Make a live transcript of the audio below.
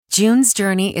June's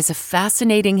Journey is a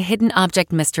fascinating hidden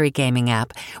object mystery gaming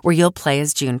app where you'll play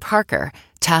as June Parker,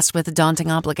 tasked with a daunting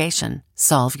obligation: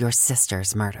 solve your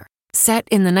sister's murder. Set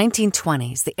in the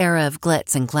 1920s, the era of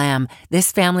glitz and glam,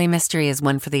 this family mystery is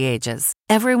one for the ages.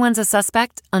 Everyone's a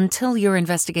suspect until your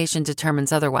investigation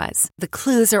determines otherwise. The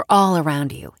clues are all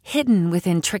around you, hidden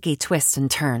within tricky twists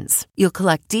and turns. You'll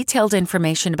collect detailed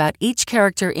information about each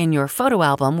character in your photo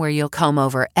album where you'll comb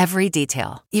over every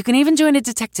detail. You can even join a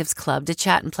detectives club to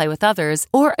chat and play with others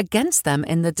or against them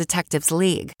in the Detectives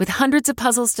League. With hundreds of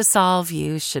puzzles to solve,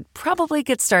 you should probably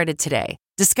get started today.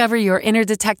 Discover your inner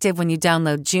detective when you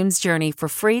download June's Journey for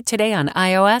free today on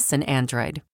iOS and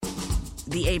Android.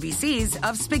 The ABCs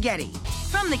of spaghetti.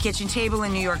 From the kitchen table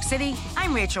in New York City,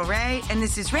 I'm Rachel Ray, and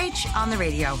this is Rach on the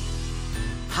radio.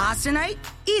 Pasta night?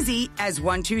 Easy as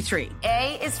 1, 2, 3.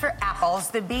 A is for apples,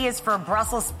 the B is for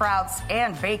Brussels sprouts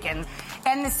and bacon,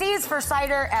 and the C is for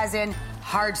cider, as in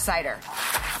hard cider.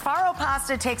 Faro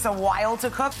pasta takes a while to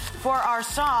cook. For our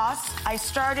sauce, I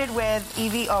started with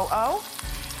EVOO,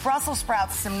 Brussels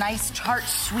sprouts, some nice tart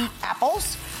sweet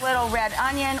apples, little red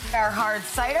onion, our hard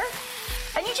cider,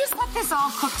 and you just let this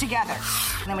all cook together.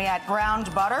 And then we add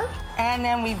browned butter, and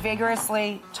then we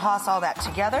vigorously toss all that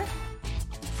together.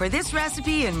 For this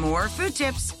recipe and more food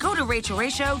tips, go to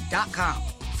RachelRayShow.com.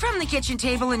 From the kitchen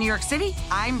table in New York City,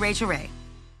 I'm Rachel Ray.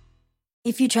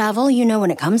 If you travel, you know when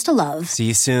it comes to love. See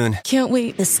you soon. Can't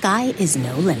wait. The sky is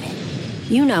no limit.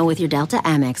 You know with your Delta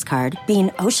Amex card,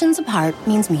 being oceans apart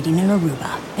means meeting in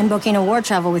Aruba. And booking award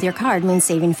travel with your card means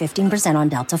saving 15% on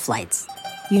Delta flights.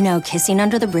 You know kissing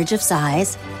under the Bridge of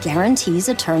Sighs guarantees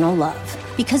eternal love.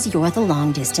 Because you're the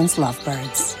long-distance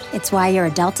lovebirds. It's why you're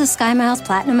a Delta SkyMiles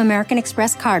Platinum American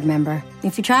Express card member.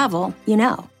 If you travel, you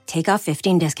know. Take off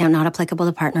 15 discount not applicable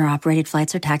to partner-operated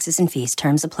flights or taxes and fees.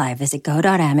 Terms apply. Visit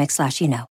go.amex/you know.